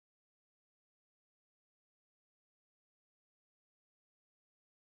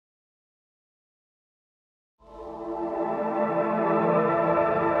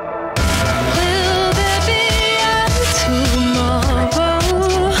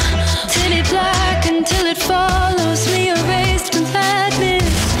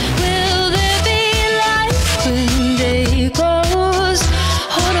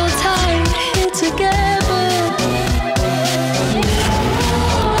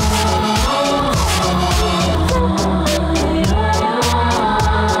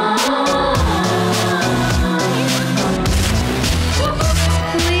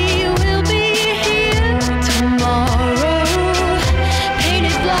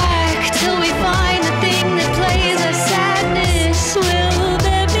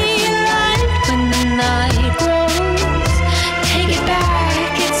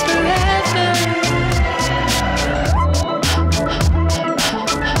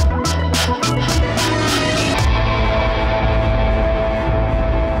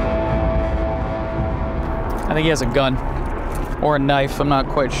think he has a gun or a knife. I'm not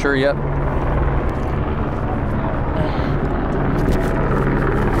quite sure yet.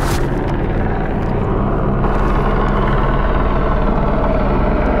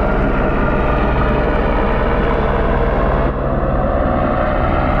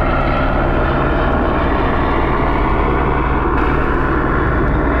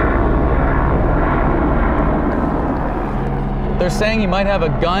 They're saying he might have a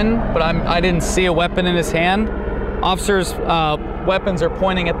gun, but I didn't see a weapon in his hand. Officers' weapons are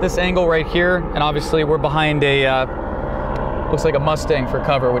pointing at this angle right here, and obviously we're behind a, looks like a Mustang for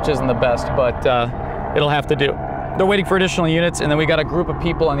cover, which isn't the best, but it'll have to do. They're waiting for additional units, and then we got a group of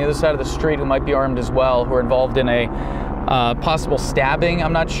people on the other side of the street who might be armed as well, who are involved in a possible stabbing.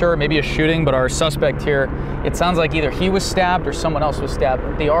 I'm not sure, maybe a shooting, but our suspect here, it sounds like either he was stabbed or someone else was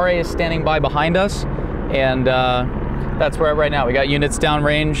stabbed. The RA is standing by behind us, and that's where right now we got units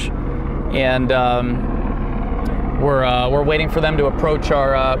downrange, and we're waiting for them to approach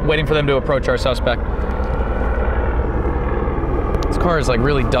our suspect. This car is like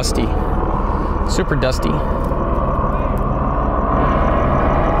really dusty, super dusty.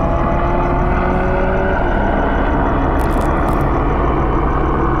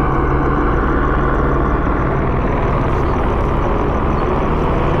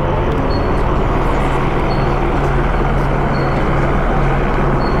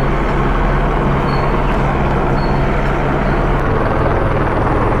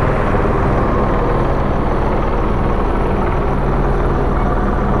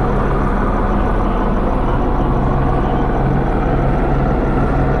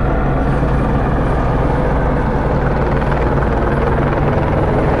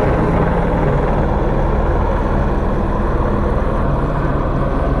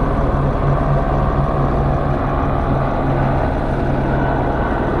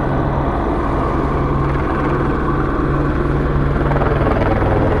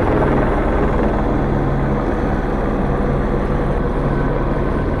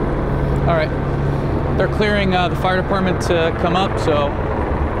 They're clearing the fire department to come up, so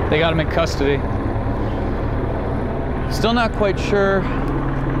they got him in custody. Still not quite sure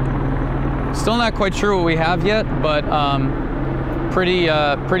what we have yet, but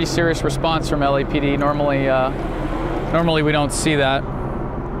pretty serious response from LAPD. Normally we don't see that.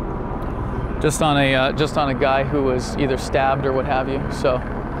 Just on a guy who was either stabbed or what have you. So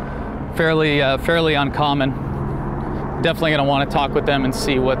fairly uncommon. Definitely gonna want to talk with them and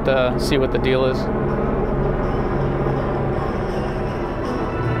see what the deal is.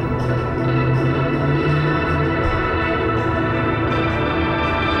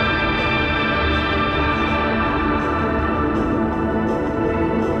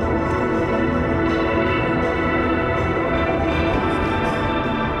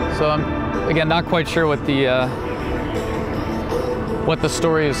 So I'm, again, not quite sure what the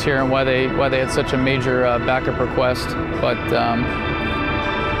story is here and why they had such a major backup request, but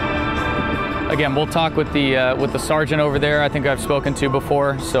again, we'll talk with the sergeant over there. I think I've spoken to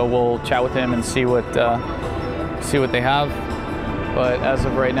before, so we'll chat with him and see what they have. But as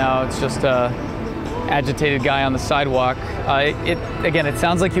of right now, it's just a agitated guy on the sidewalk. Again, it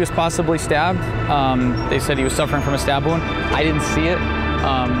sounds like he was possibly stabbed. They said he was suffering from a stab wound. I didn't see it.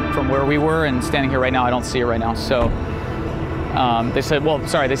 From where we were, and standing here right now, I don't see it right now. So they said, well,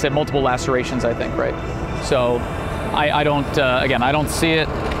 sorry, they said multiple lacerations, I think, right? So I don't, again, I don't see it.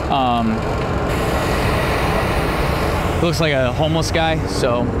 It looks like a homeless guy,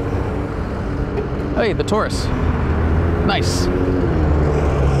 so. Hey, the Taurus. Nice.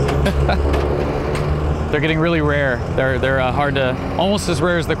 They're getting really rare. They're hard to, almost as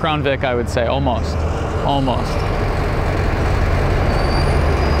rare as the Crown Vic, I would say, almost.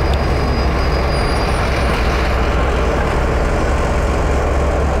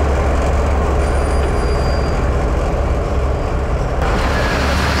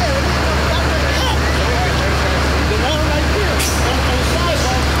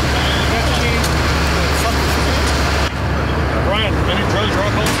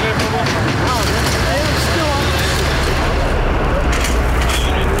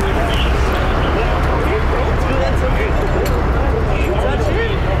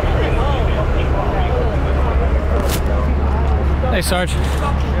 Hey, Sarge.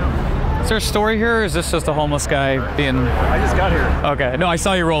 Is there a story here, or is this just a homeless guy being... I just got here. Okay. No, I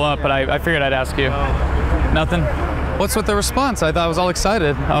saw you roll up, but I figured I'd ask you. Nothing? What's with the response? I thought I was all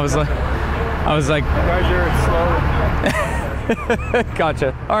excited. I was like... Guys here, it's slow.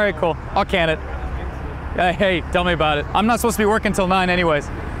 Gotcha. All right, cool. I'll can it. Hey, tell me about it. I'm not supposed to be working till 9 anyways.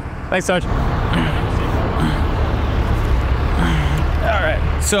 Thanks, Sarge. All right.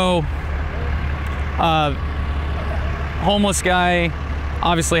 So, homeless guy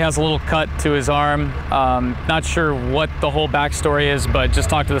obviously has a little cut to his arm. Not sure what the whole backstory is, but just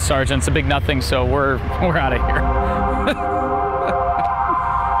talked to the sergeant. It's a big nothing, so we're out of here.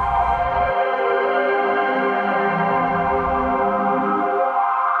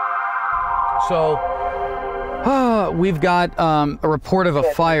 So we've got a report of a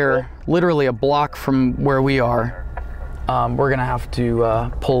fire literally a block from where we are. We're gonna have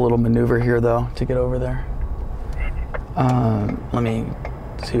to pull a little maneuver here though to get over there. Let me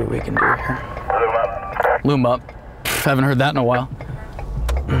see what we can do here. Loom up. Loom up. Haven't heard that in a while.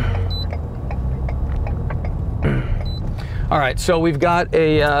 All right, so we've got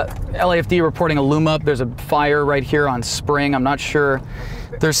a LAFD reporting a loom up. There's a fire right here on Spring. I'm not sure.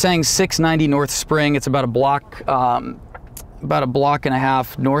 They're saying 690 North Spring. It's about a block and a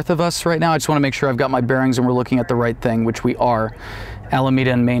half north of us right now. I just want to make sure I've got my bearings and we're looking at the right thing, which we are.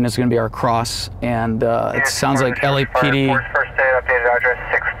 Alameda and Maine is going to be our cross, and it sounds like LAPD. First day updated address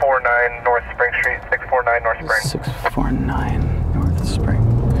 649 North Spring Street, 649 North Spring. 649 North Spring.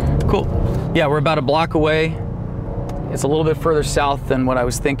 Cool. Yeah, we're about a block away. It's a little bit further south than what I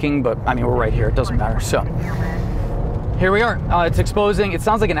was thinking, but I mean, we're right here. It doesn't matter. So here we are. It's exposing. It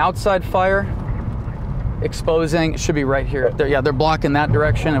sounds like an outside fire. Exposing. It should be right here. They're blocking that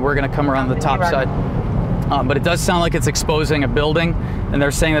direction, and we're going to come around the top side. But it does sound like it's exposing a building, and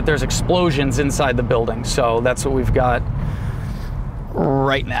they're saying that there's explosions inside the building. So that's what we've got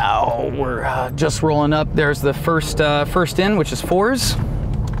right now. We're just rolling up. There's the first in, which is 4s,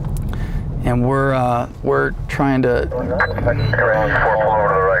 and we're trying to. 4 over to the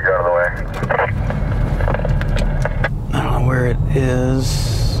right, go out of the way. I don't know where it is.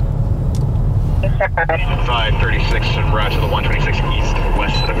 536 and route to the 126 east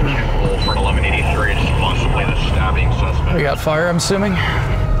west of the roll for an 1183. It's possibly the stabbing suspect. We got fire, I'm assuming.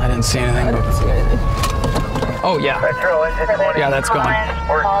 I didn't see anything. Oh yeah. Yeah, that's going. Yeah.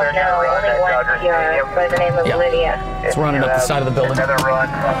 It's running up the side of the building. Another run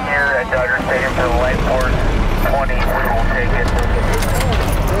here at Dodger Stadium for the light force 20. We will take it.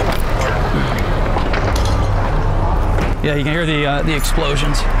 Yeah, you can hear the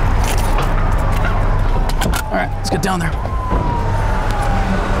explosions. All right, let's get down there.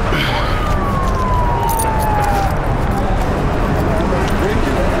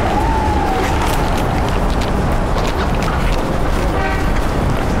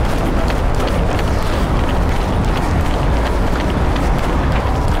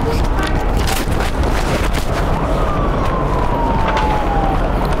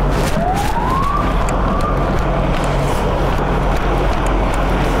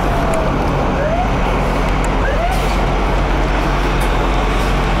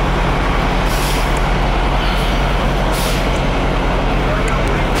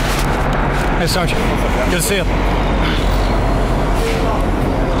 Hey, Sergeant. Good to see you. All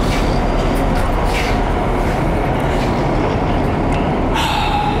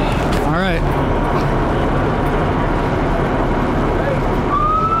right.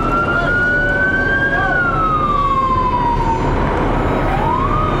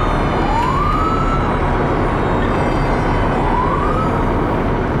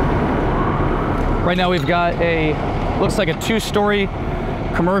 Right now we've got looks like a 2-story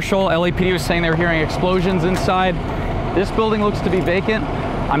commercial. LAPD was saying they were hearing explosions inside. This building looks to be vacant.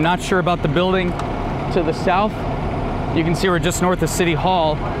 I'm not sure about the building to the south. You can see we're just north of City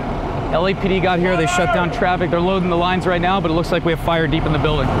Hall. LAPD got here, they shut down traffic. They're loading the lines right now, but it looks like we have fire deep in the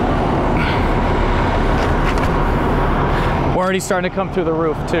building. We're already starting to come through the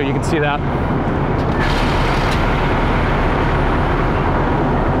roof too, you can see that.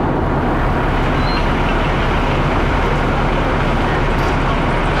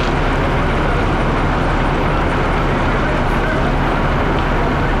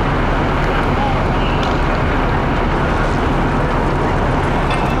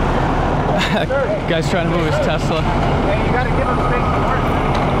 Guy's trying to move his Tesla. Hey, you gotta give him space to work.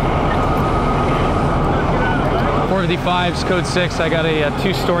 455's code 6. I got a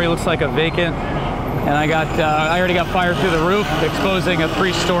 2-story, looks like a vacant. And I already got fire through the roof, exposing a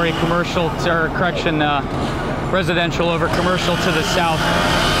 3-story commercial, or correction, residential over commercial to the south.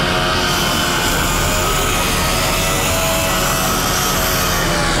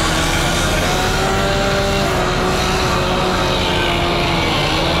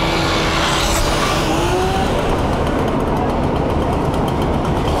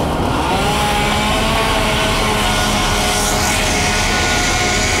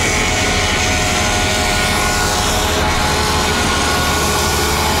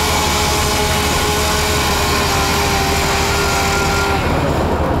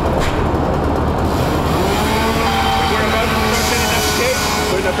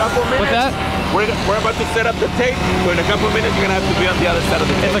 set up the tape, so in a couple of minutes you're gonna have to be on the other side of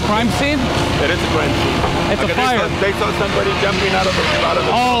the tape. It's a crime scene? It is a crime scene. It's a fire. They saw somebody jumping out of the.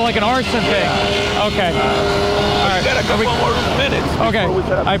 Oh, like an arson thing. Okay. All right. We got a couple more minutes. Okay. We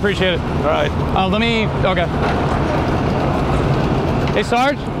set up. I appreciate it. All right. Let me. Okay. Hey,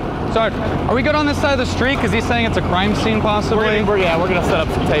 Sarge. Sarge, are we good on this side of the street? Because he's saying it's a crime scene, possibly. We're gonna set up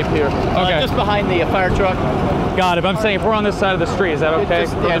some tape here. Okay. Just behind the fire truck. Got it. But I'm saying if we're on this side of the street, is that okay?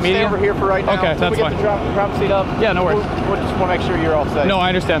 Just, for yeah, the media? stay over here for right now. Okay, that's we get fine. the drop seat up. Yeah, no worries. We'll just want to make sure you're all safe. No, I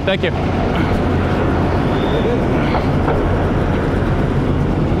understand. Thank you.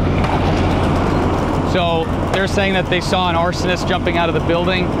 So they're saying that they saw an arsonist jumping out of the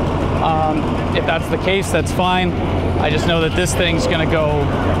building. If that's the case, that's fine. I just know that this thing's gonna go.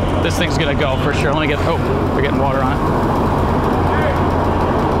 This thing's gonna go for sure. Let me get. Oh, we're getting water on it.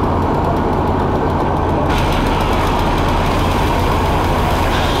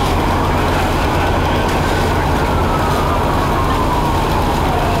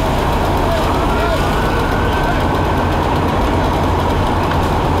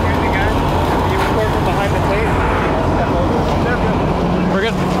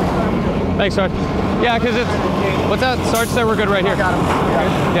 Thanks, Sarge. Yeah, because it's, what's that? Sarge said we're good right here. Got him.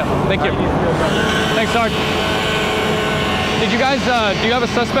 Yeah, thank you. Thanks, Sarge. Did you guys, do you have a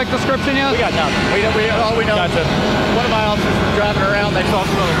suspect description yet? We got nothing. All we know Gotcha. is one of my officers was driving around, they saw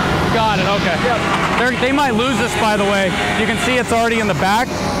smoke. Got it, okay. Yep. They might lose this, by the way. You can see it's already in the back.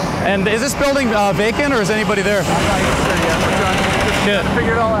 And is this building vacant, or is anybody there? I'm not even sure yet. We're trying to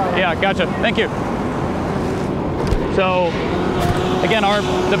figure it all out. Yeah, gotcha. Thank you. So, again,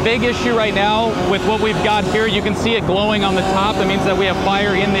 the big issue right now with what we've got here, you can see it glowing on the top. That means that we have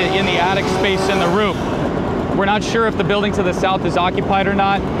fire in the attic space in the roof. We're not sure if the building to the south is occupied or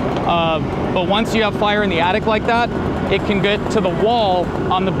not, but once you have fire in the attic like that, it can get to the wall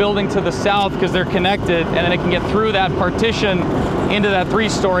on the building to the south because they're connected, and then it can get through that partition into that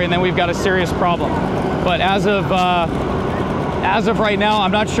 3-story, and then we've got a serious problem. But as of right now,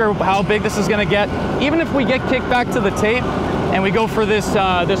 I'm not sure how big this is going to get. Even if we get kicked back to the tape and we go for this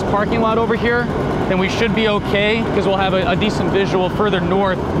this parking lot over here, then we should be okay because we'll have a decent visual further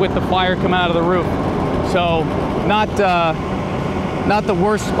north with the fire coming out of the roof. So not the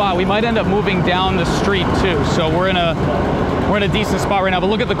worst spot. We might end up moving down the street too. So we're in a decent spot right now. But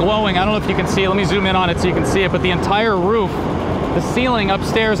look at the glowing. I don't know if you can see it. Let me zoom in on it so you can see it. But the entire roof, the ceiling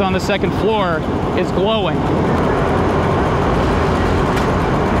upstairs on the 2nd floor is glowing.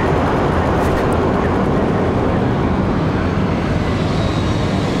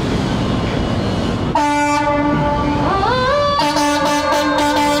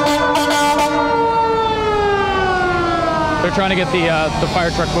 They're trying to get the fire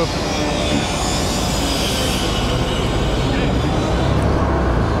truck moved.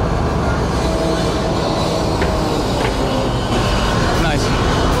 Nice.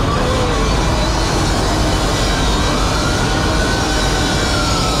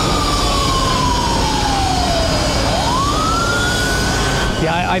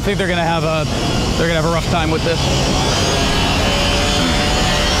 Yeah, I think they're gonna have a rough time with this.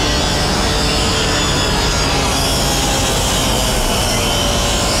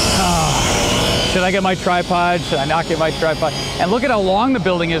 Should I get my tripod? Should I not get my tripod? And look at how long the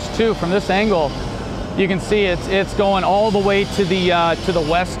building is too. From this angle, you can see it's going all the way to the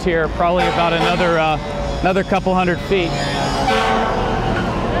west here, probably about another couple hundred feet.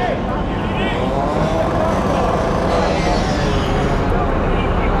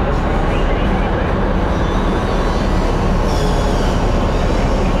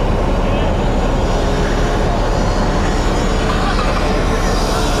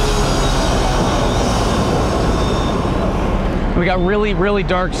 We got really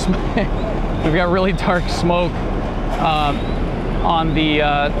dark smoke. We've got really dark smoke on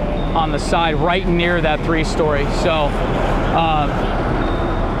the side right near that 3-story. So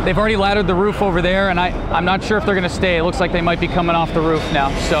they've already laddered the roof over there, and I'm not sure if they're going to stay. It looks like they might be coming off the roof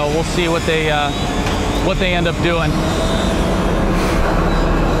now. So we'll see what they end up doing.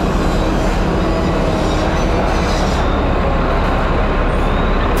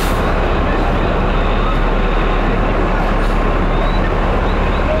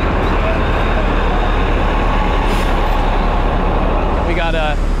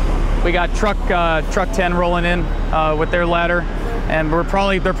 We got truck 10 rolling in with their ladder, and they're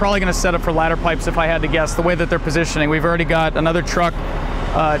probably going to set up for ladder pipes if I had to guess, the way that they're positioning. We've already got another truck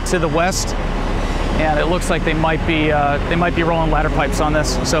to the west, and it looks like they might be rolling ladder pipes on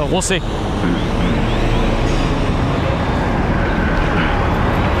this. So we'll see.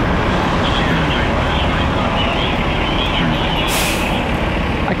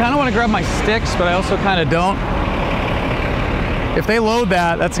 I kind of want to grab my sticks, but I also kind of don't. If they load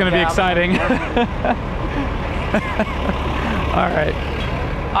that, that's going to be exciting. All right.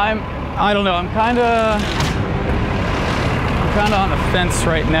 I don't know. I'm kind of on the fence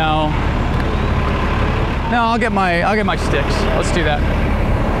right now. No, I'll get my sticks. Let's do that.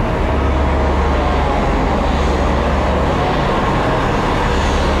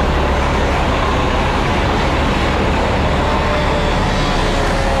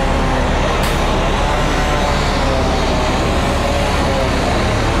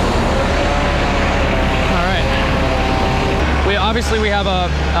 Obviously, we have a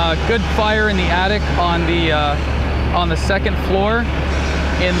good fire in the attic on the second floor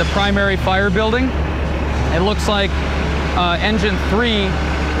in the primary fire building. It looks like engine 3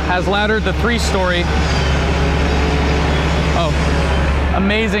 has laddered the 3-story. Oh,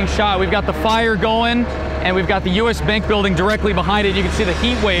 amazing shot. We've got the fire going, and we've got the US Bank building directly behind it. You can see the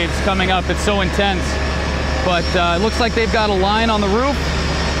heat waves coming up. It's so intense. But it looks like they've got a line on the roof,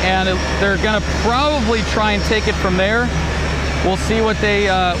 and they're gonna probably try and take it from there. We'll see what they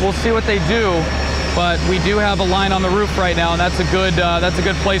do, but we do have a line on the roof right now, and that's a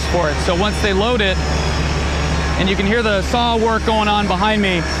good place for it. So once they load it, and you can hear the saw work going on behind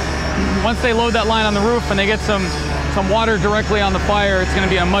me, once they load that line on the roof and they get some water directly on the fire, it's going to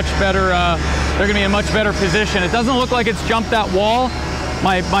be a much better. They're going to be in a much better position. It doesn't look like it's jumped that wall.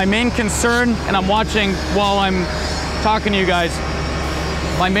 My main concern, and I'm watching while I'm talking to you guys.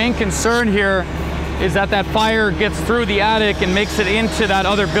 My main concern here is that fire gets through the attic and makes it into that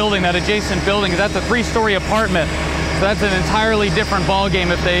other building, that adjacent building. That's a 3-story apartment. So that's an entirely different ballgame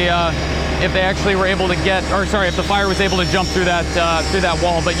if they actually were able to if the fire was able to jump through that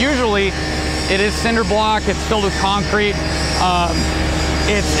wall. But usually it is cinder block, it's filled with concrete.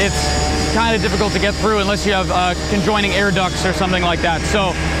 It's kind of difficult to get through unless you have conjoining air ducts or something like that.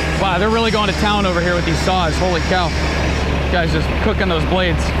 So, wow, they're really going to town over here with these saws. Holy cow. Guy's just cooking those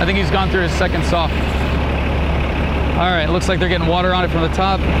blades. I think he's gone through his second saw. All right, looks like they're getting water on it from the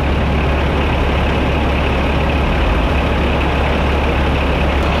top.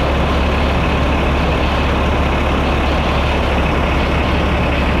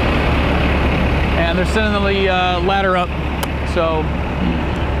 And they're sending the ladder up. So,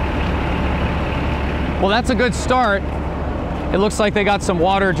 well, that's a good start. It looks like they got some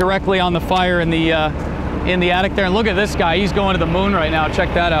water directly on the fire in the attic there. And look at this guy, he's going to the moon right now.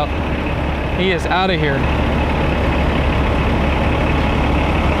 Check that out. He is out of here.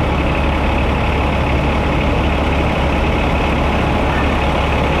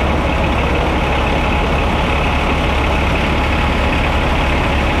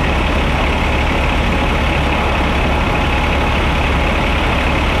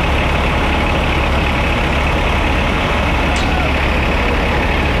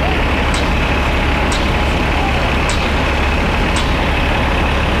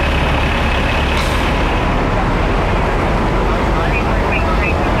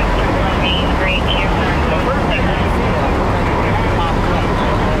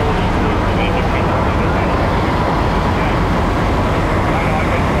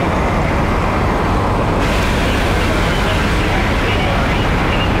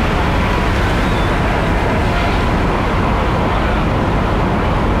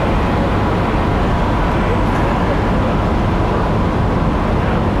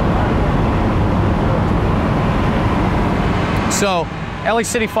 So, LA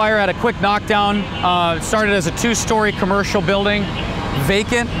City Fire had a quick knockdown. It started as a 2-story commercial building,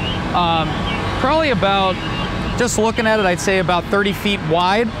 vacant. Probably about, just looking at it, I'd say about 30 feet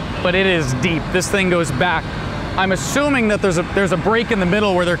wide, but it is deep. This thing goes back. I'm assuming that there's a break in the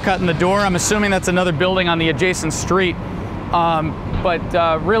middle where they're cutting the door. I'm assuming that's another building on the adjacent street.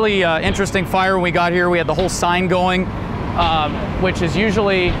 Really interesting fire when we got here. We had the whole sign going, which is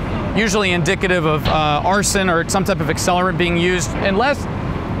usually indicative of arson or some type of accelerant being used, unless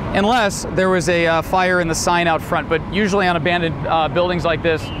there was a fire in the sign out front. But usually on abandoned buildings like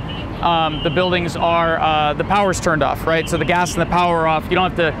this, the buildings are the power's turned off, right? So the gas and the power are off. You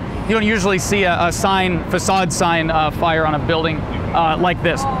don't usually see a facade sign fire on a building like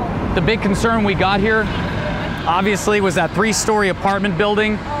this. The big concern we got here, obviously, was that 3-story apartment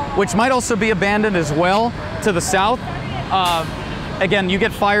building, which might also be abandoned as well to the south. Again, you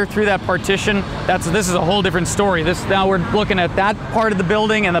get fire through that partition. This is a whole different story. Now we're looking at that part of the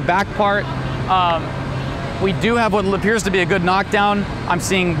building and the back part. We do have what appears to be a good knockdown. I'm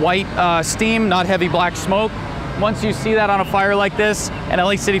seeing white steam, not heavy black smoke. Once you see that on a fire like this, and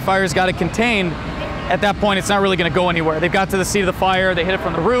LA City Fire's got it contained, at that point, it's not really going to go anywhere. They've got to the seat of the fire. They hit it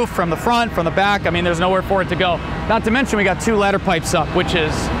from the roof, from the front, from the back. I mean, there's nowhere for it to go. Not to mention, we got 2 ladder pipes up, which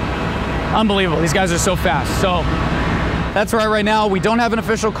is unbelievable. These guys are so fast. So that's right now. We don't have an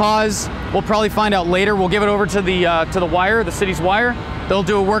official cause. We'll probably find out later. We'll give it over to the wire, the city's wire. They'll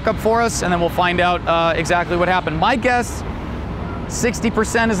do a workup for us, and then we'll find out exactly what happened. My guess,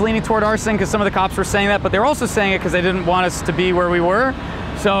 60% is leaning toward arson, because some of the cops were saying that, but they're also saying it because they didn't want us to be where we were.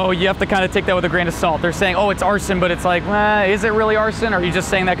 So you have to kind of take that with a grain of salt. They're saying, oh, it's arson, but it's like, is it really arson? Or are you just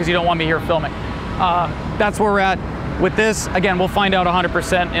saying that because you don't want me here filming? That's where we're at with this. Again, we'll find out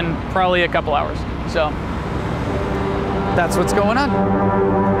 100% in probably a couple hours. So that's what's going on.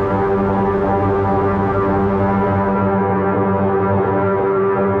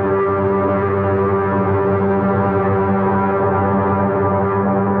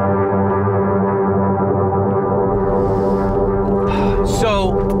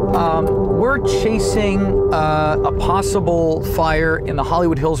 We're chasing a possible fire in the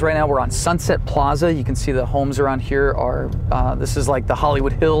Hollywood Hills right now. We're on Sunset Plaza. You can see the homes around here are, this is like the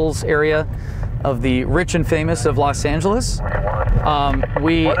Hollywood Hills area of the rich and famous of Los Angeles.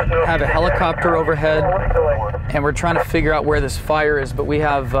 We have a helicopter overhead, and we're trying to figure out where this fire is, but we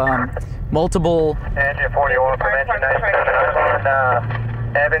have multiple... Engine 41 from engine 97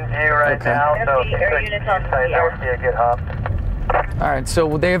 on Evan View right now, so that would be a good hop. All right,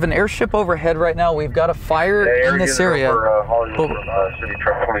 so they have an airship overhead right now. We've got a fire in this area. Hollywood, City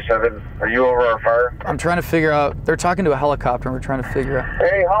Truck 27. Are you over our fire? I'm trying to figure out, they're talking to a helicopter, and we're trying to figure out.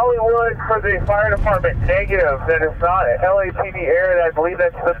 Hey, Hollywood, for the fire department, negative. That is not LAPD area. I believe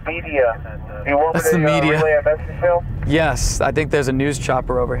that's the media. You want me to relay a message, Phil? Yes, I think there's a news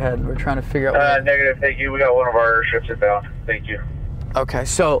chopper overhead. We're trying to figure out. Negative, thank you. We got one of our airships inbound. Thank you. Okay,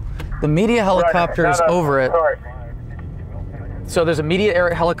 so the media helicopter is over it. Sorry. So there's a media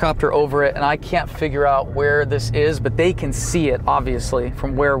air helicopter over it, and I can't figure out where this is, but they can see it, obviously,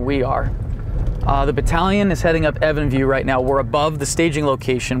 from where we are. The battalion is heading up Evan View right now. We're above the staging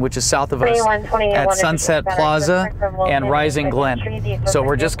location, which is south of us at Sunset Plaza and Rising Glen. So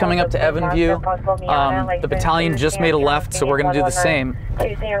we're just coming up to Evan View. The battalion just made a left, so we're going to do the same.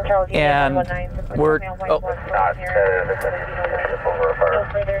 And we're...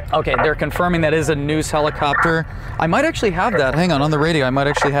 Okay, they're confirming that is a news helicopter. I might actually have that. Hang on the radio. I might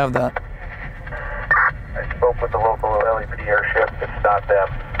actually have that. I spoke with the local LAPD airship. It's not them.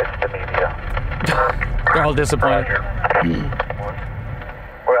 It's the media. They're all disappointed.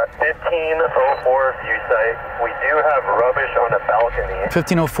 We're at 1504 view site. We do have rubbish on the balcony.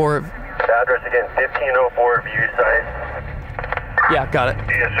 1504. The address again, 1504 view site. Yeah, got it.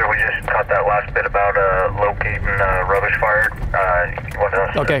 Yes, sir. We just caught that last bit about locating rubbish fired.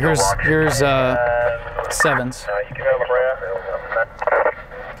 Okay, here's Sevens. You can have a breath.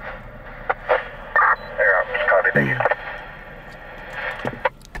 There, I'm just copy. Thank you.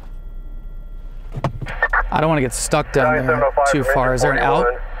 I don't want to get stuck down there too far. Is there an out?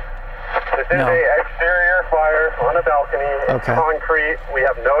 This is an exterior fire on a balcony. It's concrete. We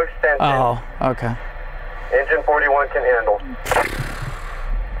have no extension. Oh, okay. Engine 41 can handle.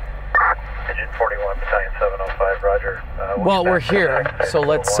 Engine 41, Battalion 705, roger. Well, we're here, so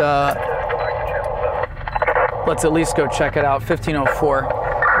let's at least go check it out.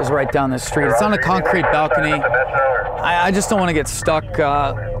 1504 is right down the street. It's on a concrete balcony. I just don't want to get stuck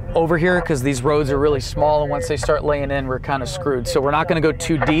over here because these roads are really small, and once they start laying in, we're kind of screwed. So we're not going to go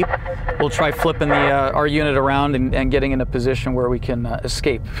too deep. We'll try flipping our unit around and getting in a position where we can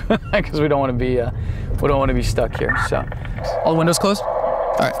escape because we don't want to be stuck here. So, all the windows closed?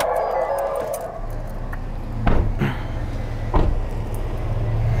 All right.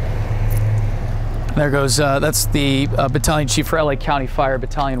 There goes, that's the battalion chief for LA County Fire,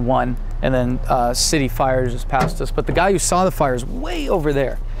 Battalion 1, and then City Fire just passed us. But the guy who saw the fire is way over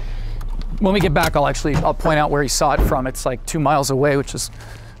there. When we get back, I'll point out where he saw it from. It's like 2 miles away, which is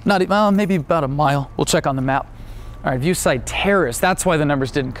not, well, maybe about a mile. We'll check on the map. All right, view site terrace. That's why the numbers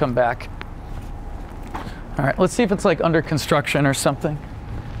didn't come back. All right, let's see if it's like under construction or something.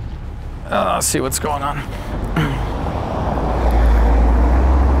 Let's see what's going on.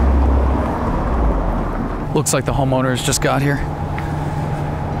 Looks like the homeowners just got here.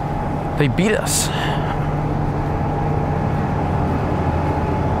 They beat us.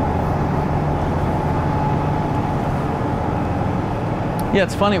 Yeah,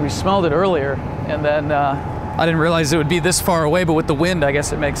 it's funny, we smelled it earlier, and then I didn't realize it would be this far away, but with the wind, I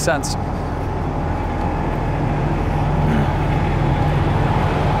guess it makes sense. No.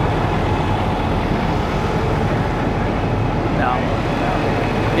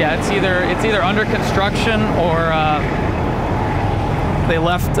 Yeah, it's either under construction or they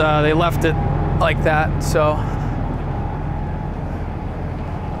left it like that. So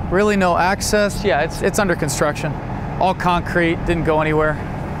really no access. Yeah, it's under construction. All concrete, didn't go anywhere.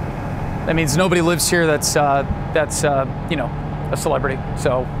 That means nobody lives here that's you know, a celebrity.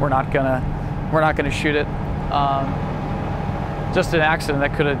 So we're not gonna shoot it. Just an accident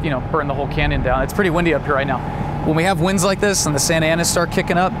that could have, you know, burned the whole canyon down. It's pretty windy up here right now. When we have winds like this and the Santa Anas start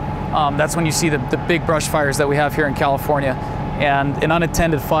kicking up, that's when you see the big brush fires that we have here in California. And an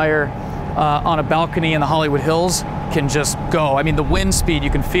unattended fire on a balcony in the Hollywood Hills can just go. I mean, the wind speed, you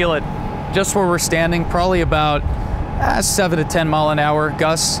can feel it just where we're standing, probably about 7 to 10 mile an hour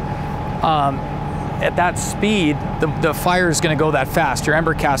gusts. At that speed, the fire is going to go that fast. Your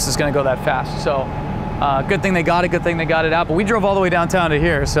ember cast is going to go that fast. So good thing they got it, good thing they got it out. But we drove all the way downtown to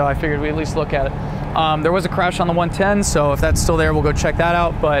here, so I figured we'd at least look at it. There was a crash on the 110, so if that's still there, we'll go check that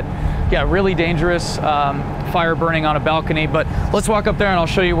out. But yeah, really dangerous fire burning on a balcony. But let's walk up there and I'll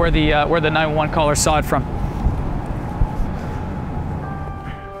show you where the 911 caller saw it from.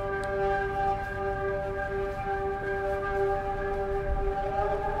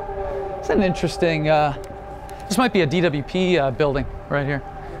 It's an interesting, this might be a DWP building right here.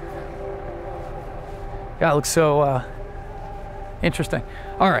 Yeah, it looks so interesting.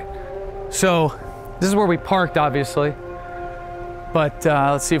 All right, so this is where we parked, obviously, but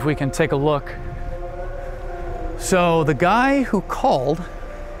let's see if we can take a look. So the guy who called,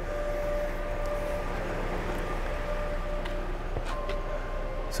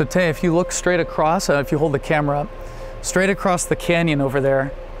 so Tay, if you look straight across, if you hold the camera up, straight across the canyon over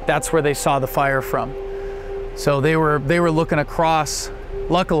there, that's where they saw the fire from. So they were looking across,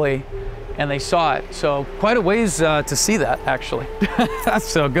 luckily, and they saw it. So quite a ways to see that, actually.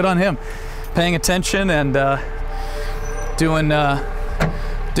 So good on him, paying attention and doing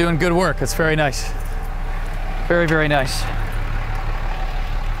good work. It's very nice. Very, very nice.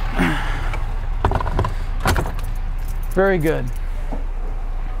 Very good.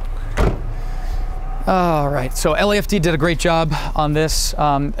 All right, so LAFD did a great job on this.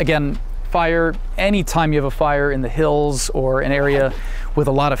 Again, fire, anytime you have a fire in the hills or an area with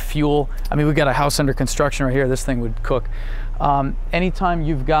a lot of fuel, I mean, we've got a house under construction right here, this thing would cook. Anytime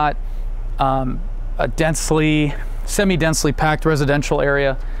you've got a semi-densely packed residential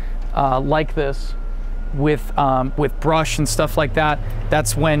area like this, with brush and stuff like that,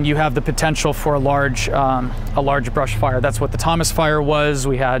 that's when you have the potential for a large brush fire. That's what the Thomas fire was.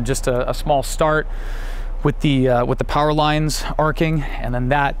 We had just a small start with the power lines arcing, and then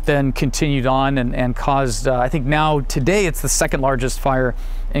that continued on and caused, I think now today it's the second largest fire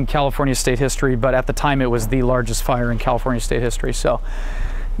in California state history, but at the time it was the largest fire in California state history. So,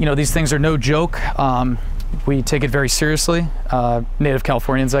 you know, these things are no joke. We take it very seriously, native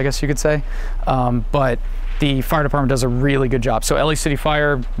Californians, I guess you could say, but the fire department does a really good job. So LA City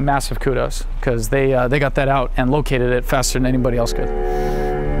Fire, massive kudos, because they got that out and located it faster than anybody else could.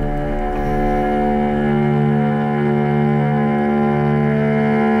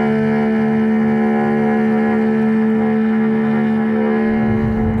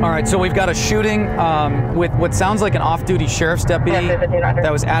 So we've got a shooting with what sounds like an off-duty sheriff's deputy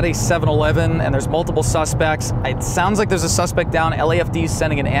that was at a 7-Eleven, and there's multiple suspects. It sounds like there's a suspect down. LAFD is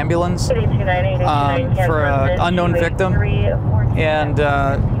sending an ambulance for an unknown victim. And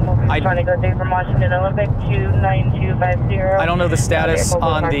I don't know the status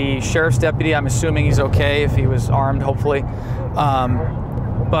on the sheriff's deputy. I'm assuming he's okay if he was armed, hopefully.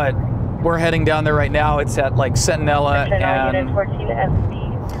 But we're heading down there right now. It's at like Sentinella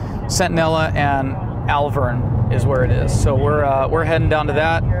and Alvern is where it is. So we're heading down to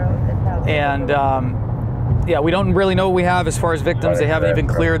that, and yeah, we don't really know what we have as far as victims. They haven't even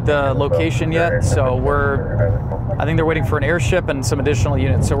cleared the location yet, so I think they're waiting for an airship and some additional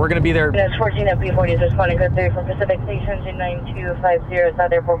units. So we're going to be there. It's 14 at B40 is responding code 3 from Pacific Station 29250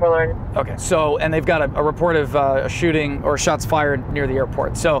 South Airport Boulevard. Okay, so and they've got a report of a shooting or shots fired near the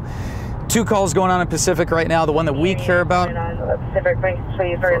airport. So 2 calls going on in Pacific right now. The one that we care about. Pacific brings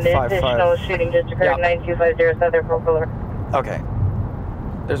please for an additional shooting just occurred 9250 South Airport Boulevard. Okay.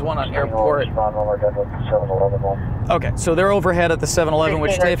 There's one on airport. Okay, so they're overhead at the 7-Eleven,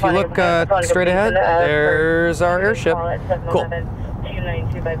 which if you look straight ahead, there's our airship. Cool.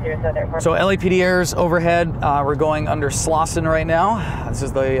 So LAPD Air's overhead. We're going under Slauson right now. This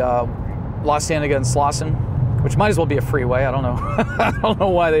is the La Cienega and Slauson, which might as well be a freeway. I don't know. I don't know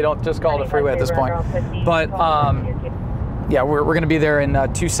why they don't just call it a freeway at this point. But yeah, we're going to be there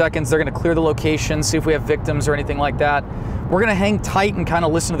in 2 seconds. They're going to clear the location, see if we have victims or anything like that. We're going to hang tight and kind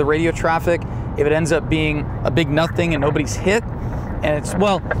of listen to the radio traffic. If it ends up being a big nothing and nobody's hit, and it's,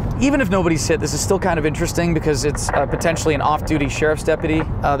 well, even if nobody's hit, this is still kind of interesting because it's potentially an off-duty sheriff's deputy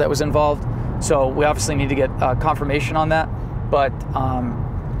that was involved. So we obviously need to get confirmation on that, but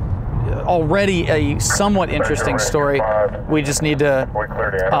already a somewhat interesting story. We just need to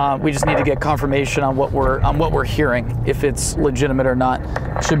get confirmation on what we're hearing, if it's legitimate or not.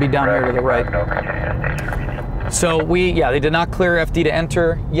 It should be down here to the right. So they did not clear FD to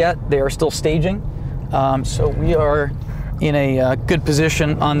enter yet. They are still staging. So we are in a good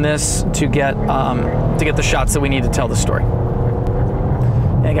position on this to get the shots that we need to tell the story.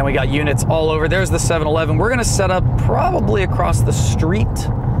 And again, we got units all over. There's the 7-Eleven. We're gonna set up probably across the street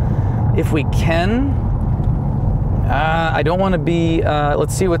if we can. I don't want to be.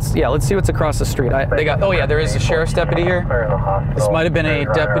 Let's see what's across the street. There is a sheriff's deputy here. This might have been a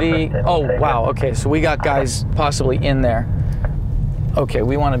deputy. Oh wow. Okay, so we got guys possibly in there. Okay,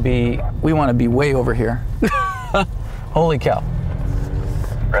 we want to be way over here. Holy cow.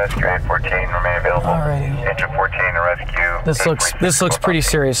 Rescue 814 remain available. Alrighty. Engine 14 to rescue. This looks pretty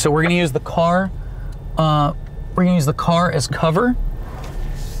serious. So we're gonna use the car. We're gonna use the car as cover,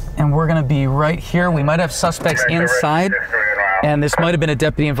 and we're gonna be right here. We might have suspects inside, and this might have been a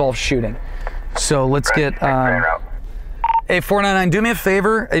deputy-involved shooting. So let's get. Hey, 499, do me a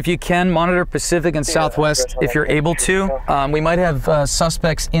favor, if you can, monitor Pacific and Southwest if you're able to. We might have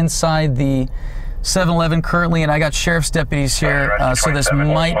suspects inside the 7-Eleven currently, and I got sheriff's deputies here, so this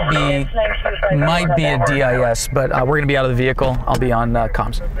might be a DIS, but we're gonna be out of the vehicle. I'll be on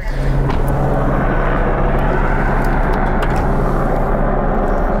comms.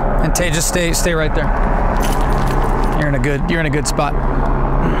 And Tay, just stay right there. You're in a good spot.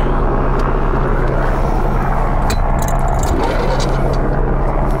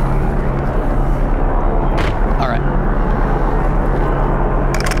 All right.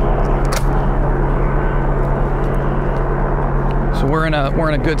 So we're in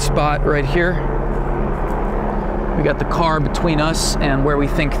a good spot right here. We got the car between us and where we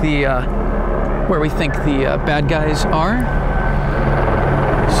think the bad guys are.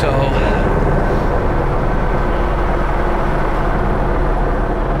 So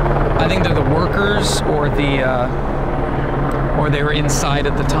I think they're the workers, or they were inside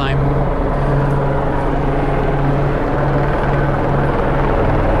at the time.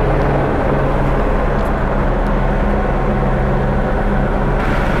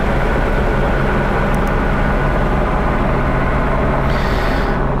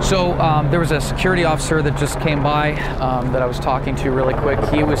 So there was a security officer that just came by that I was talking to really quick.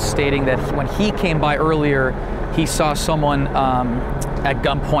 He was stating that when he came by earlier, he saw someone at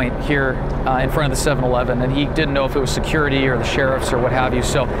gunpoint here in front of the 7-Eleven, and he didn't know if it was security or the sheriffs or what have you.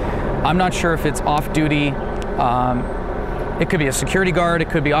 So I'm not sure if it's off-duty. It could be a security guard. It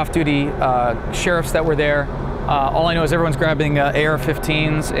could be off-duty sheriffs that were there. All I know is everyone's grabbing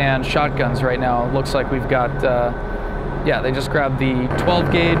AR-15s and shotguns right now. It looks like we've got... they just grabbed the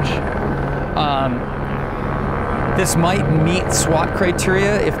 12 gauge. This might meet SWAT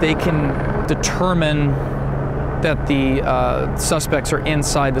criteria if they can determine that the suspects are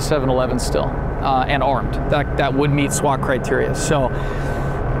inside the 7-Eleven still and armed. That would meet SWAT criteria. So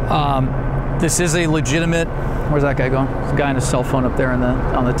this is a legitimate. Where's that guy going? There's a guy on his cell phone up there on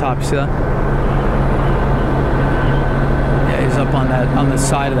the top. You see that? Yeah, he's up on the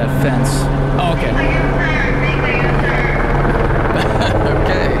side of that fence. Oh, okay.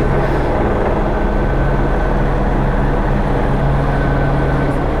 Okay.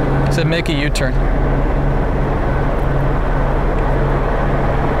 Said make a U-turn.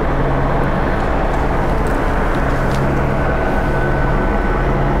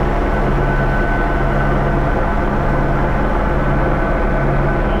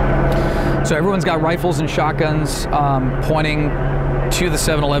 So everyone's got rifles and shotguns pointing to the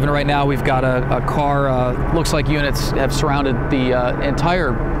 7-Eleven right now. We've got a car, looks like units have surrounded the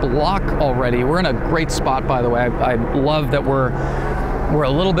entire block already. We're in a great spot, by the way. I love that we're a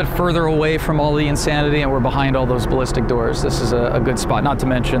little bit further away from all the insanity, and we're behind all those ballistic doors. This is a good spot, not to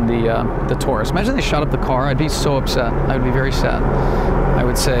mention the Taurus. Imagine they shot up the car. I'd be so upset. I would be very sad. I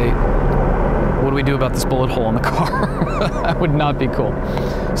would say, what do we do about this bullet hole in the car? That would not be cool.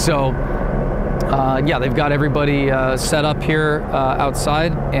 So, they've got everybody set up here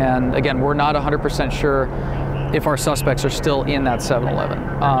outside, and again, we're not 100% sure if our suspects are still in that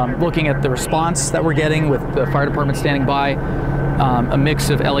 7-Eleven. Looking at the response that we're getting with the fire department standing by, a mix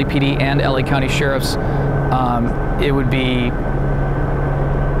of LAPD and LA County sheriffs, it would be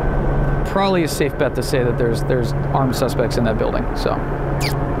probably a safe bet to say that there's armed suspects in that building. So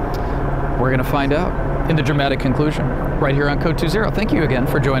we're gonna find out in the dramatic conclusion right here on Code 20. Thank you again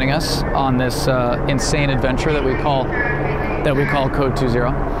for joining us on this insane adventure that we call Code 20.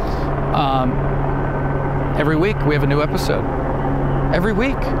 Every week we have a new episode. Every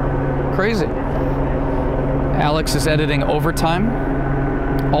week. Crazy. Alex is editing overtime,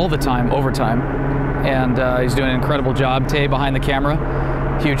 all the time, overtime, and he's doing an incredible job. Tay behind the camera.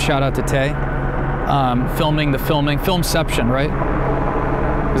 Huge shout out to Tay. Filming the filming. Filmception, right?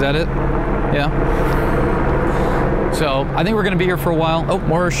 Is that it? Yeah. So I think we're going to be here for a while. Oh,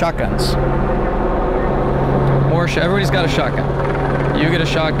 more shotguns. Everybody's got a shotgun. You get a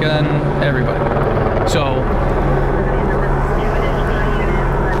shotgun, everybody. So,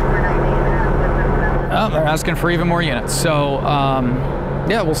 oh, they're asking for even more units. So,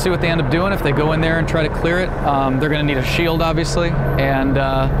 yeah, we'll see what they end up doing. If they go in there and try to clear it, they're going to need a shield, obviously. And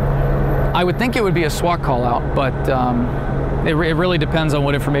I would think it would be a SWAT call out, but it really depends on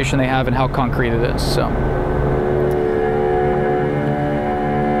what information they have and how concrete it is. So.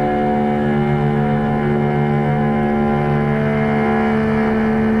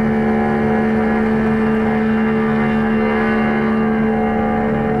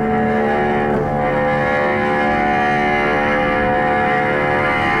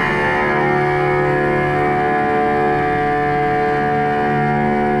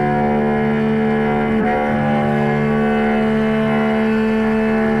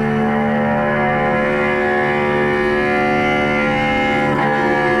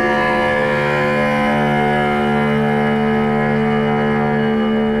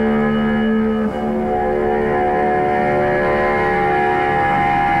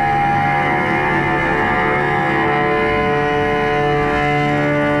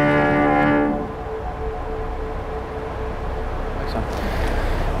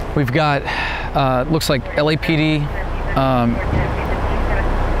 We've got, looks like LAPD.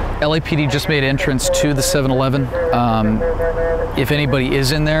 LAPD just made entrance to the 7-Eleven. If anybody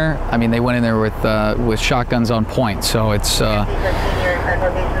is in there, I mean, they went in there with shotguns on point. So it's,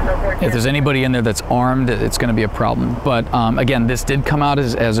 if there's anybody in there that's armed, it's going to be a problem. But again, this did come out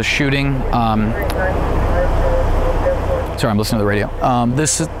as a shooting. Sorry, I'm listening to the radio.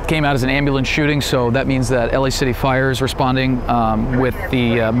 This came out as an ambulance shooting, so that means that LA City Fire is responding with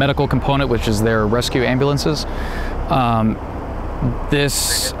the medical component, which is their rescue ambulances.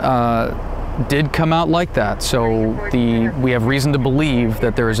 This did come out like that, so we have reason to believe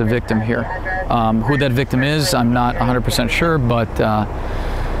that there is a victim here. Who that victim is, I'm not 100% sure, but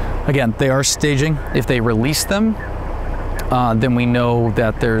again, they are staging. If they release them, then we know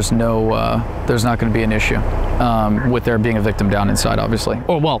that there's not going to be an issue with there being a victim down inside, obviously.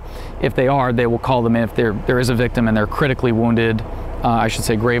 Or well, if they are, they will call them in if there is a victim and they're critically wounded. I should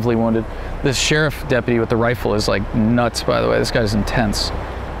say gravely wounded. This sheriff deputy with the rifle is like nuts, by the way. This guy's intense.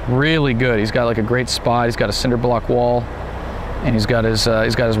 Really good. He's got like a great spot. He's got a cinder block wall, and he's got his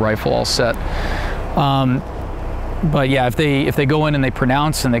rifle all set. But yeah, if they go in and they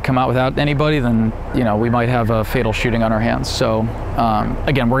pronounce and they come out without anybody, then we might have a fatal shooting on our hands. So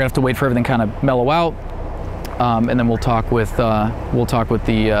again, we're gonna have to wait for everything kind of mellow out, and then we'll talk with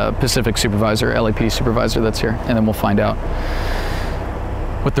the Pacific supervisor, LAPD supervisor that's here, and then we'll find out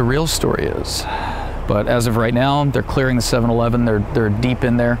what the real story is. But as of right now, they're clearing the 7-Eleven. They're deep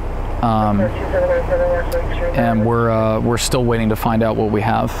in there, and we're still waiting to find out what we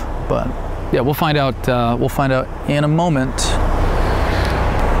have. But yeah, we'll find out in a moment.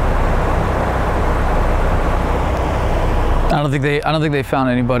 I don't think they found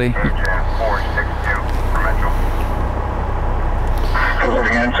anybody.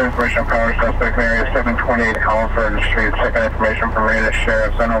 Information power suspect area 728 Halliford Street. Second information from Rita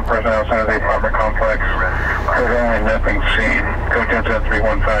Sheriff. Unknown person outside of the apartment complex. Currently nothing seen. Code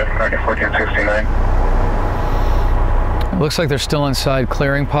 10-315, target 1469. It looks like they're still inside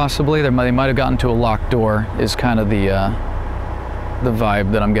clearing, possibly. They might have gotten to a locked door, is kind of the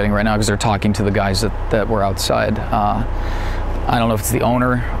vibe that I'm getting right now, because they're talking to the guys that were outside. I don't know if it's the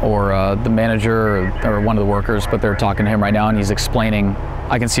owner or the manager or one of the workers, but they're talking to him right now, and he's explaining.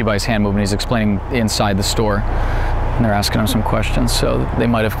 I can see by his hand movement, he's explaining inside the store, and they're asking him some questions. So they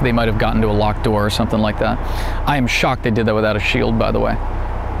might have gotten to a locked door or something like that. I am shocked they did that without a shield, by the way.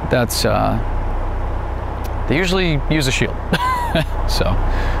 That's they usually use a shield, so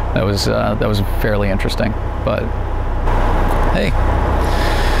that was fairly interesting. But hey,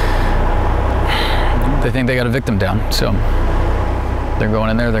 they think they got a victim down, so they're going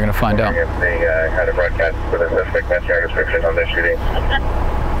in there. They're going to find out. If they had a broadcast with a suspect matching restrictions on this shooting.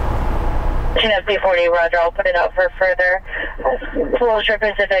 C40, Roger. I'll put it out for further. Closure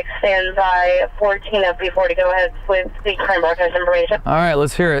Pacific stands by. 14 FB40. Go ahead with the crime broadcast information. All right,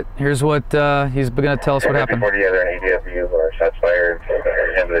 let's hear it. Here's what he's going to tell us what happened. 40 other ADFU or shots fired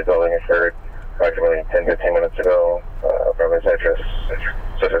into the building occurred approximately 10-15 minutes ago from his address.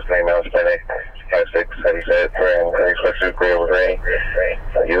 Suspect's name is Clinic 56 heavy set wearing gray sweatsuit, gray over gray.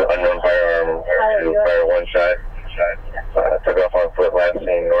 He's an unknown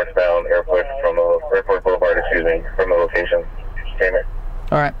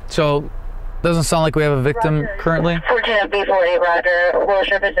So, doesn't sound like we have a victim currently. 14 of B40, Roger.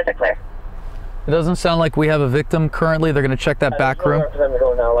 Wilshire Pacific clear. It doesn't sound like we have a victim currently. They're going to check that back room.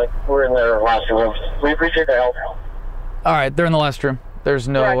 We're in their last room. We appreciate the help. All right, they're in the last room. There's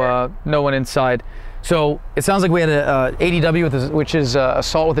no no one inside. So it sounds like we had a ADW, which is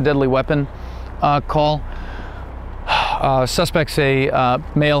assault with a deadly weapon call. Suspect's a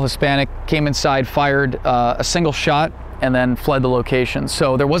male Hispanic, came inside, fired a single shot, and then fled the location.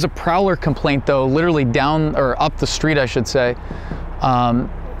 So there was a prowler complaint, though, literally down or up the street, I should say.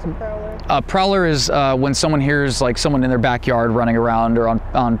 What's a prowler? A prowler is when someone hears like someone in their backyard running around or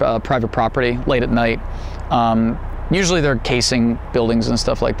on private property late at night. Usually they're casing buildings and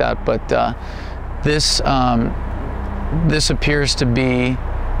stuff like that, but this appears to be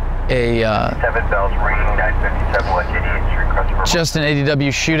a 7 bells ringing, 957 West 88th Street, Christopher. just an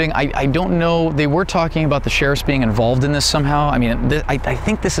ADW shooting. I don't know. They were talking about the sheriffs being involved in this somehow. I mean, I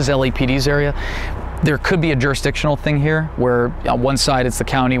think this is LAPD's area. There could be a jurisdictional thing here where on one side it's the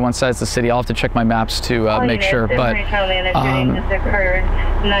county, one side it's the city. I'll have to check my maps to make sure. But this occurred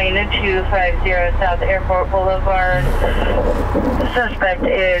 9250 South Airport Boulevard. The suspect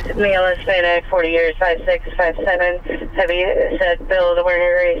is male Hispanic, 40 years, 5'6", 5'7", heavy set build,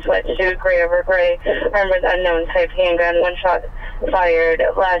 wearing a gray sweatsuit, gray over gray, armed with unknown type handgun. One shot fired,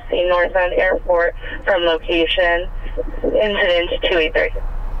 last seen northbound airport from location. Incident 283.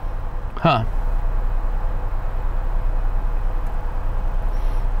 Huh.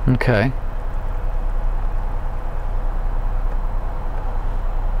 Okay.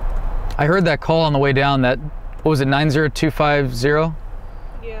 I heard that call on the way down. That, what was it, 90250?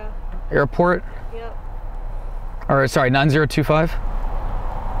 Yeah. Airport? Yep. Or sorry, 9025?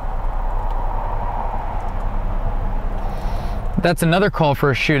 That's another call for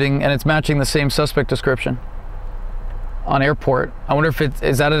a shooting, and it's matching the same suspect description on airport. I wonder if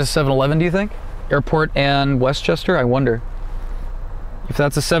is that at a 7-Eleven, do you think? Airport and Westchester? I wonder. If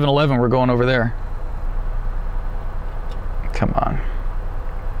that's a 7-Eleven, we're going over there. Come on.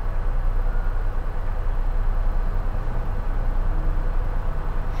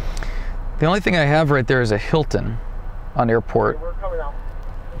 The only thing I have right there is a Hilton on airport. We're coming out.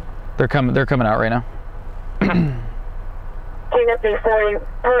 They're coming out right now. B40,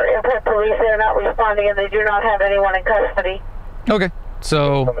 airport police, they're not responding and they do not have anyone in custody. Okay,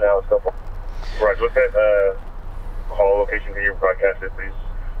 so Coming out, so. Roger, what's that call location? Can you broadcast it, please,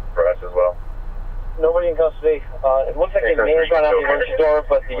 for us as well? Nobody in custody. It looks like the mayor's gone out the emergency door,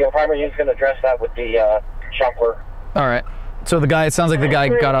 but the primary is going to address that with the shuffler. all right. So the guy, it sounds like the guy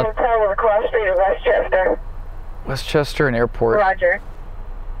got out. Hotel with cross street of Westchester. Westchester and airport. Roger.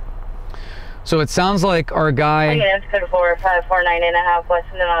 So it sounds like our guy. It's code 4549.5 West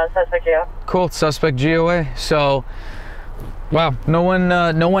and then on the suspect jail. Cool, suspect GOA. So, wow, no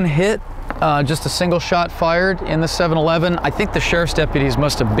one hit. Just a single shot fired in the 7-Eleven. I think the sheriff's deputies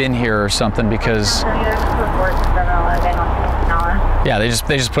must have been here or something because. Yeah, they just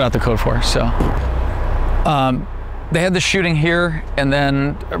put out the code for us. So, they had the shooting here, and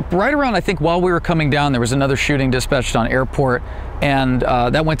then right around, I think, while we were coming down, there was another shooting dispatched on airport, and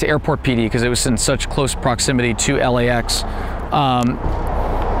that went to airport PD because it was in such close proximity to LAX.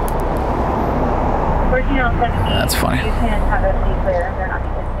 That's funny.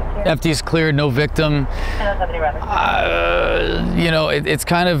 FD's cleared, no victim. You know, it's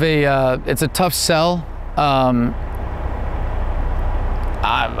kind of it's a tough sell.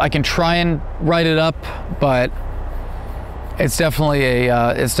 I can try and write it up, but it's definitely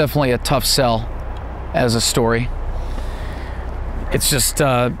a tough sell as a story. It's just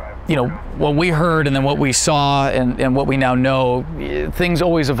you know, what we heard and then what we saw and what we now know, things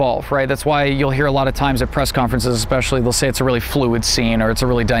always evolve, right? That's why you'll hear a lot of times at press conferences, especially, they'll say it's a really fluid scene or it's a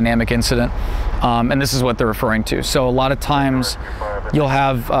really dynamic incident, and this is what they're referring to. So a lot of times you'll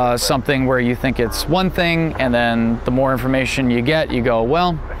have something where you think it's one thing, and then the more information you get, you go,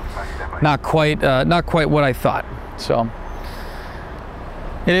 well, not quite what I thought. So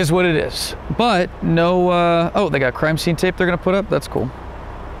it is what it is. But no, oh, they got crime scene tape they're gonna put up. That's cool.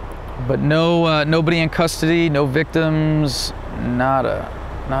 But no, nobody in custody, no victims, nada.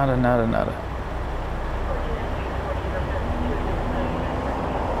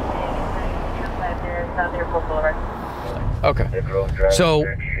 Okay. So,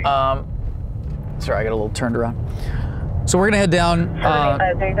 sorry, I got a little turned around. So we're gonna head down.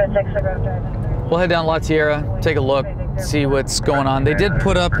 We'll head down La Tierra, take a look, see what's going on. They did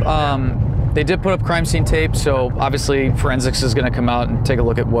put up crime scene tape, so obviously forensics is going to come out and take a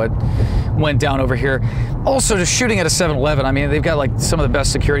look at what went down over here. Also, just shooting at a 7-Eleven, I mean, they've got like some of the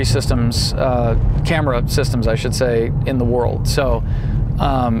best security systems, camera systems, I should say, in the world. So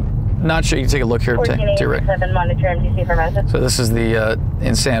Not sure. You can take a look here to your right. 1487, monitor MTC for message. So this is the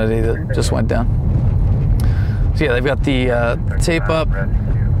insanity that just went down. So yeah, they've got the tape up,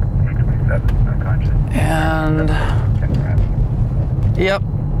 and yep,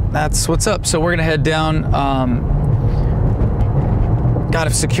 that's what's up. So we're gonna head down. God,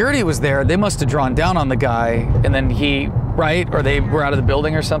 if security was there, they must have drawn down on the guy, and then he, right, or they were out of the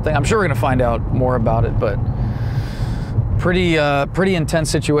building or something. I'm sure we're gonna find out more about it, but pretty intense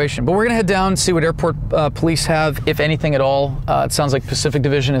situation. But we're gonna head down, see what airport police have, if anything at all. It sounds like Pacific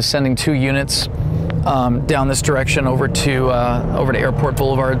Division is sending 2 units down this direction over to Airport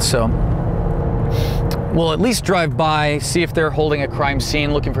Boulevard. So we'll at least drive by, see if they're holding a crime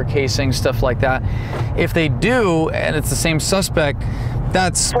scene, looking for casings, stuff like that. If they do, and it's the same suspect,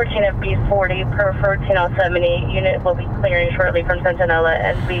 that's 14 FB40 per 14070 unit will be clearing shortly from Centinela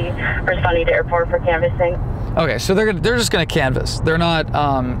and be responding to airport for canvassing. okay. So they're just gonna canvass. They're not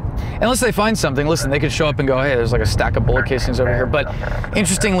unless they find something. Listen, they could show up and go, hey, there's like a stack of bullet casings over here. But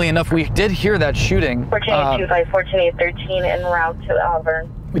interestingly enough, we did hear that shooting. 14825, 14813 en route to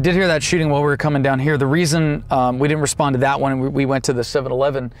Auburn. We did hear that shooting while we were coming down here. The reason we didn't respond to that one, we went to the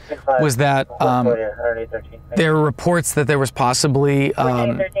 7-Eleven, was that there were reports that there was possibly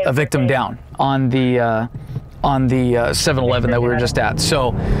a victim down on the 7-Eleven that we were just at.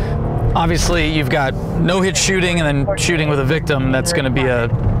 So obviously you've got no-hit shooting and then shooting with a victim. That's going to be a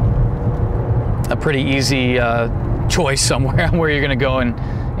pretty easy choice somewhere where you're going to go and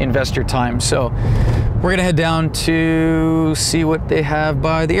invest your time. So we're gonna head down to see what they have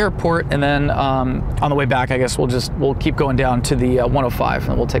by the airport, and then on the way back, I guess we'll keep going down to the 105,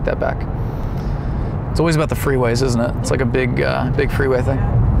 and we'll take that back. It's always about the freeways, isn't it? It's like a big freeway thing.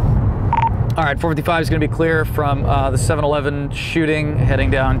 All right, 455 is gonna be clear from the 7-Eleven shooting,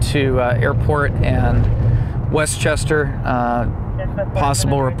 heading down to airport and Westchester.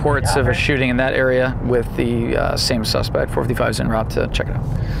 Possible reports of a shooting in that area with the same suspect. 455 is en route to check it out.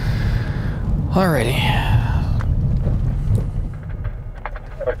 Alrighty.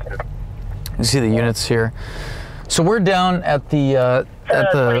 You see the units here. So we're down at the I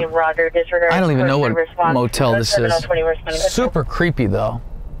don't even know what motel this is. Super creepy though.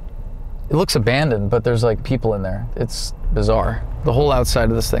 It looks abandoned, but there's like people in there. It's bizarre. The whole outside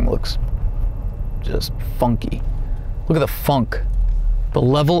of this thing looks just funky. Look at the funk. The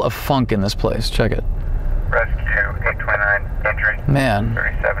level of funk in this place. Check it. Rescue 829 entry. Man.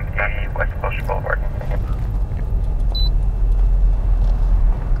 3780 West Wilshire Boulevard.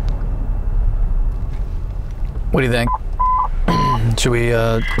 What do you think? Should we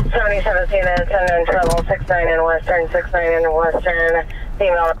 7017 and 10 travel 69 in Western, 69 in Western,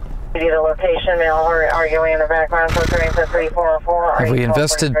 female the location, male arguing in the background, so 344. Have we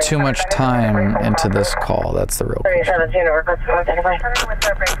invested too much time into this call? That's the real question. 7017 over.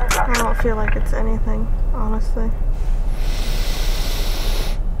 I don't feel like it's anything, honestly.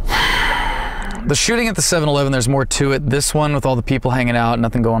 The shooting at the 7-Eleven, there's more to it. This one with all the people hanging out,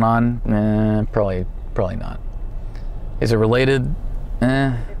 nothing going on, probably not. Is it related?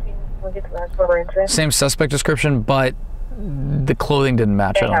 Same suspect description, but the clothing didn't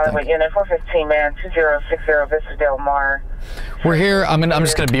match, I don't think. Unit 415 man 2060 Vista Del Mar. We're here. I'm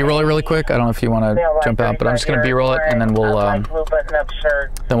just gonna B-roll it really quick. I don't know if you want to jump out, but I'm just gonna B-roll it, and then we'll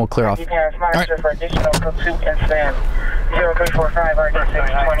clear off. All right. For additional pursuit incident 0345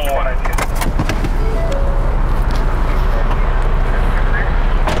 RD628.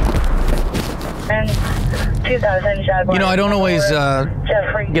 You know, I don't always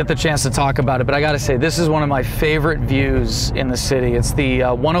get the chance to talk about it, but I gotta say, this is one of my favorite views in the city. It's the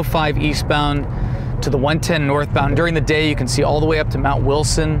 105 eastbound to the 110 northbound. During the day, you can see all the way up to Mount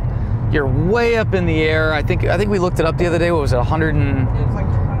Wilson. You're way up in the air. I think we looked it up the other day. What was it, 100 and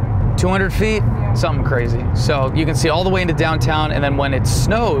 200 feet? Yeah. Something crazy. So you can see all the way into downtown, and then when it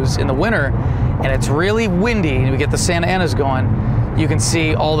snows in the winter and it's really windy and we get the Santa Anas going, you can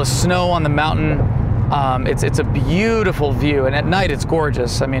see all the snow on the mountain. It's a beautiful view, and at night it's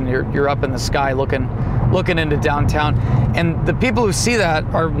gorgeous. I mean, you're up in the sky looking into downtown, and the people who see that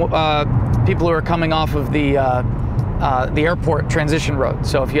are people who are coming off of the airport transition road.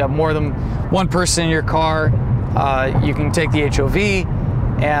 So if you have more than one person in your car, you can take the HOV,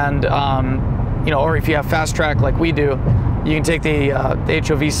 and you know, or if you have fast track like we do, you can take the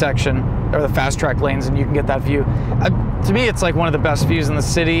HOV section or the fast track lanes, and you can get that view. To me, it's like one of the best views in the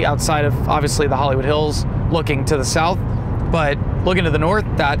city, outside of obviously the Hollywood Hills, looking to the south. But looking to the north,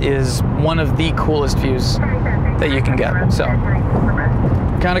 that is one of the coolest views that you can get. So,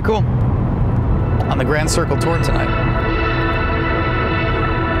 kind of cool on the Grand Circle tour tonight.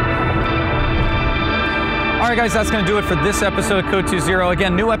 All right, guys, that's going to do it for this episode of Code 2.0.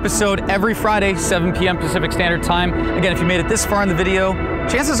 Again, new episode every Friday, 7 p.m. Pacific Standard Time. Again, if you made it this far in the video,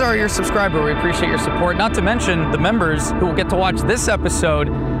 chances are you're a subscriber. We appreciate your support. Not to mention the members who will get to watch this episode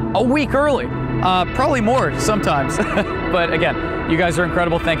a week early. Probably more sometimes. But again, you guys are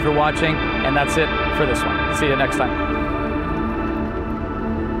incredible. Thank you for watching. And that's it for this one. See you next time.